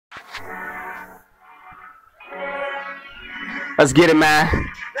Let's get it, man.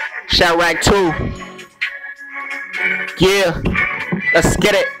 Chiraq 2. Yeah. Let's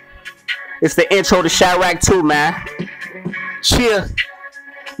get it. It's the intro to Chiraq 2, man. Chill.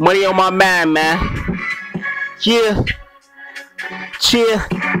 Money on my mind, man. Yeah. Chill.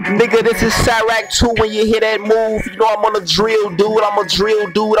 Nigga, this is Chiraq 2. When you hear that move, you know I'm on a drill, dude. I'm a drill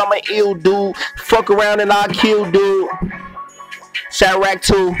dude. I'm an ill dude. Fuck around and I'll kill, dude. Chiraq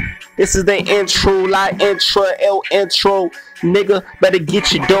 2. This is the intro, el intro. Nigga, better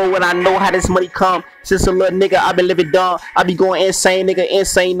get your dough, and I know how this money come. Since a little nigga, I been living dumb. I be going insane, nigga,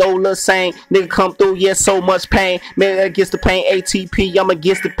 insane, no little sane. Nigga come through, yeah, so much pain. Man, against the pain, ATP, I'm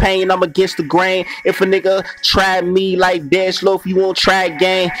against the pain, I'm against the grain. If a nigga try me like Dash Loaf, you won't try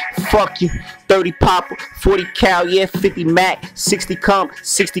again. Fuck you. 30 popper, 40 cal, yeah, 50 Mac, 60 come,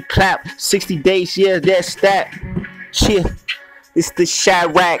 60 clap, 60 days, yeah, that's that. Shit, it's the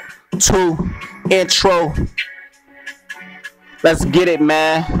Chiraq 2 intro. Let's get it,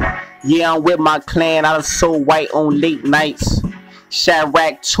 man. Yeah, I'm with my clan. I done so white on late nights.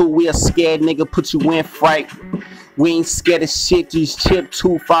 Chiraq 2, we a scared nigga, put you in fright. We ain't scared of shit, these chip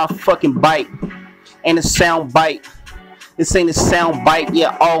tooth, I fucking bite. Ain't a sound bite. This ain't a sound bite,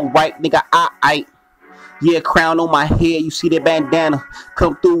 yeah, all white, nigga, I. Yeah, crown on my head, you see that bandana.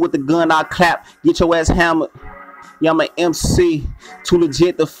 Come through with the gun, I clap, get your ass hammered. Yeah, I'm an MC, too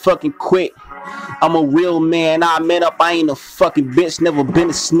legit to fucking quit. I'm a real man, I man up, I ain't a fucking bitch, never been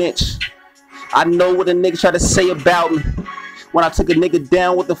a snitch. I know what a nigga try to say about me. When I took a nigga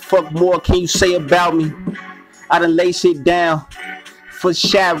down, what the fuck more can you say about me? I done lay shit down for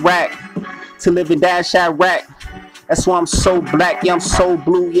Chiraq, to live and die Chiraq. That's why I'm so black, yeah, I'm so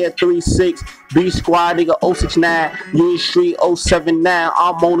blue, yeah, 3-6. B squad, nigga, 069. Union Street, 079.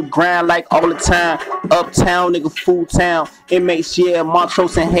 I'm on the grind like all the time. Uptown, nigga, full town. Inmates, yeah,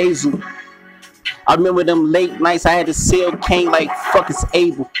 Montrose and Hazel. I remember them late nights I had to sell cane like fuck is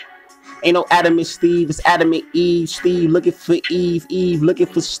Abel. Ain't no Adam and Steve, it's Adam and Eve. Steve looking for Eve, Eve looking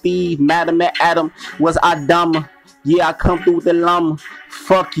for Steve. Madam and Adam was Adama. Yeah, I come through with the llama.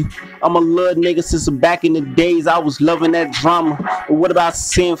 Fuck you. I'm a little nigga since back in the days I was loving that drama. But what about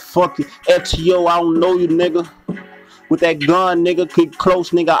saying fuck you? FTO, I don't know you, nigga. With that gun, nigga, get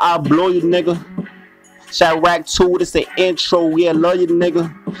close, nigga, I'll blow you, nigga. Chiraq 2, this the intro. Yeah, love you,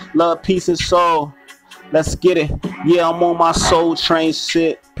 nigga. Love, peace, and soul. Let's get it. Yeah, I'm on my soul train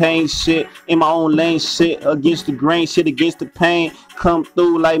shit, pain shit, in my own lane shit, against the grain shit, against the pain. Come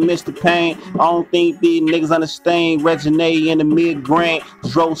through like Mr. Pain. I don't think these niggas understand. Reginae in the mid-grain,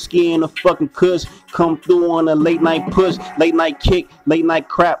 Drowski in the fucking kush. Come through on a late night push, late night kick, late night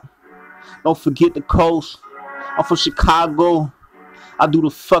crap. Don't forget the coast. I'm from Chicago. I do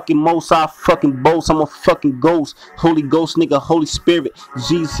the fucking most, I fucking boast. I'm a fucking ghost. Holy Ghost, nigga, Holy Spirit.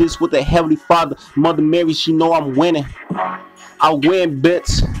 Jesus with the Heavenly Father. Mother Mary, she know I'm winning. I win,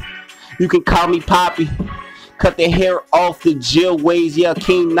 bitch. You can call me Poppy. Cut the hair off the jail ways, yeah,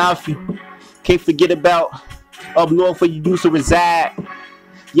 King Nuffy. Can't forget about up north where you used to reside.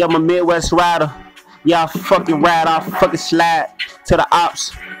 Yeah, I'm a Midwest rider. Yeah, I fucking ride, I fucking slide to the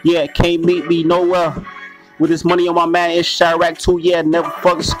ops. Yeah, can't meet me nowhere. With this money on my mind, it's Chiraq 2, yeah, never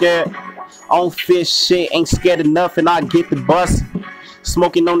fucking scared. I don't fear shit, ain't scared of nothing, I get the bus.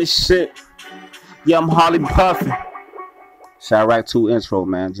 Smoking on this shit, yeah, I'm Harley puffing. Chiraq 2 intro,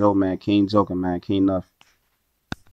 man, Joe, man, King joking, man, King Nuff.